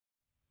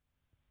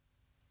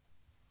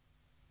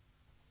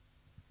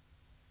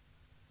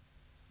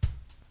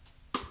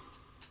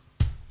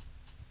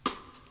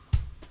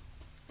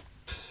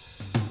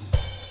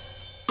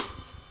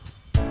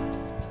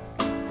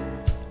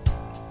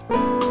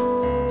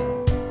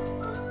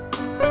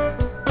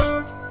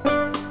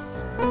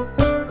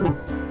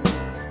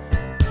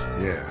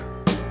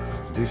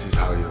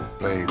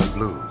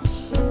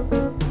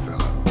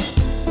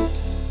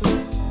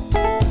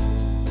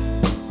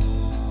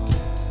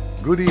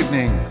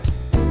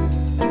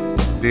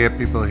dear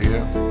people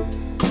here.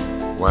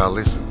 Well,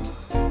 listen,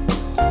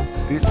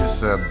 this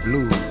is a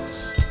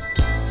blues,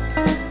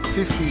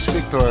 50s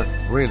Victor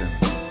rhythm,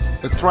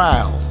 a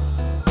trial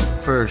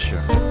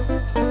version,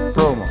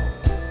 promo,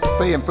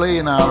 pay and play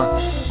in our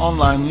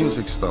online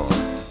music store.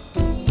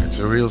 It's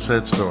a real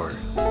sad story.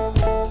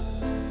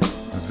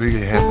 It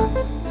really happened.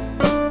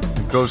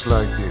 It goes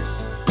like this.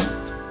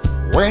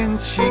 When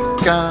she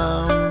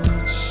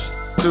comes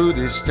to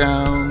this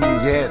town,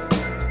 yet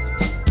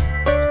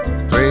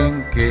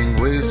drinking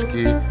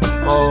whiskey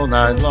all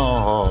night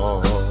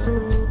long.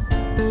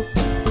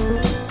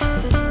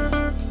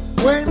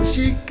 When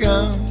she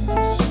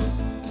comes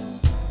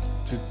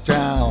to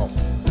town,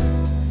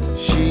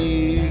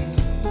 she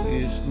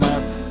is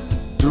not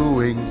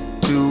doing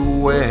too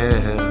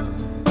well.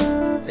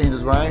 Ain't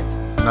it right?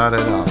 Not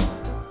at all.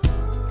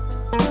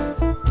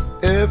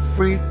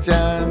 Every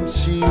time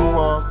she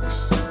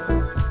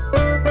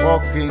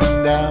walking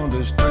down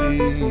the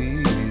street,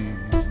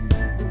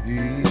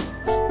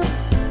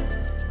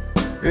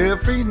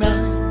 every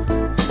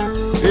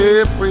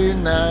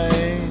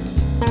night,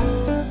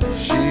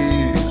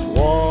 she's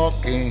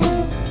walking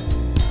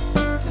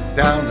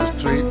down the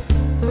street,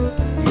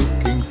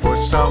 looking for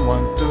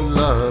someone to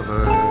love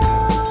her.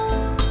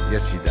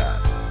 Yes, she does.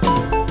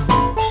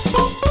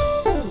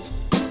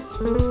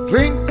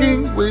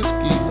 Drinking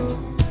whiskey,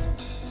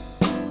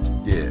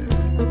 yeah,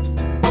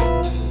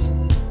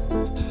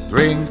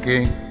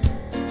 drinking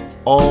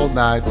all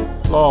night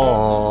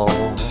long.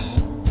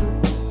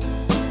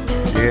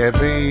 Yeah,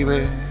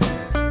 baby,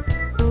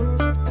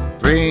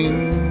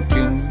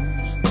 drinking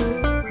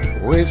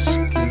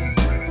whiskey,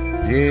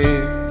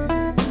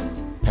 yeah,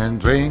 and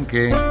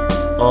drinking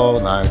all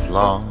night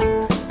long.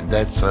 And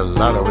that's a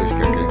lot of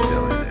whiskey, I can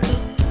tell you that.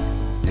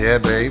 Yeah,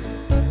 babe.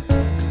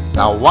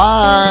 Now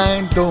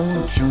why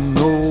don't you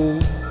know,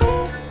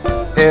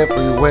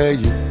 everywhere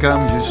you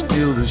come you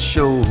steal the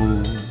show.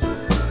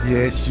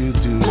 Yes, you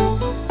do.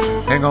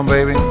 Hang on,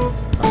 baby.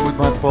 I put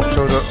my pop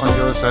soda on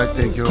your side,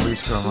 take your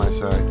whiskey on my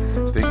side.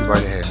 Take you by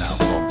the hand now.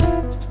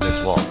 Come,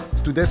 let's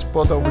walk to that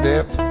spot over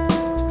there.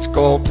 It's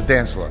called the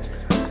dance floor.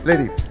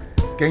 Lady,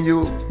 can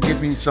you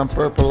give me some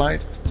purple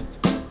light?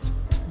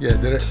 Yeah,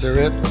 the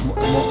red.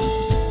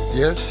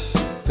 Yes?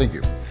 Thank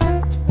you.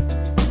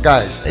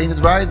 Guys, ain't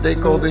it right? They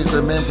call this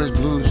the Menphis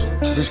Blues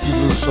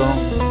Soul Song.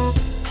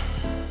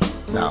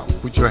 Now,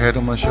 put your head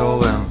on my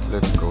shoulder and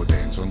let's go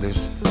dance on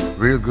this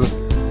real good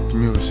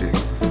music.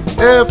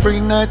 Every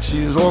night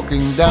she's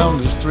walking down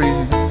the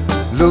street,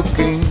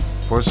 looking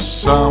for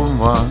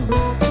someone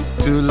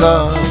to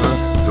love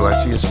her. Do I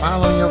see a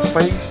smile on your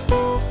face?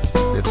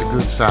 That's a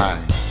good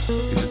sign.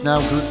 Is it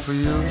now good for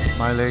you,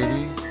 my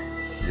lady?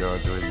 You're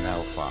doing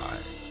now fine.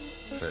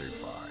 Very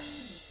fine.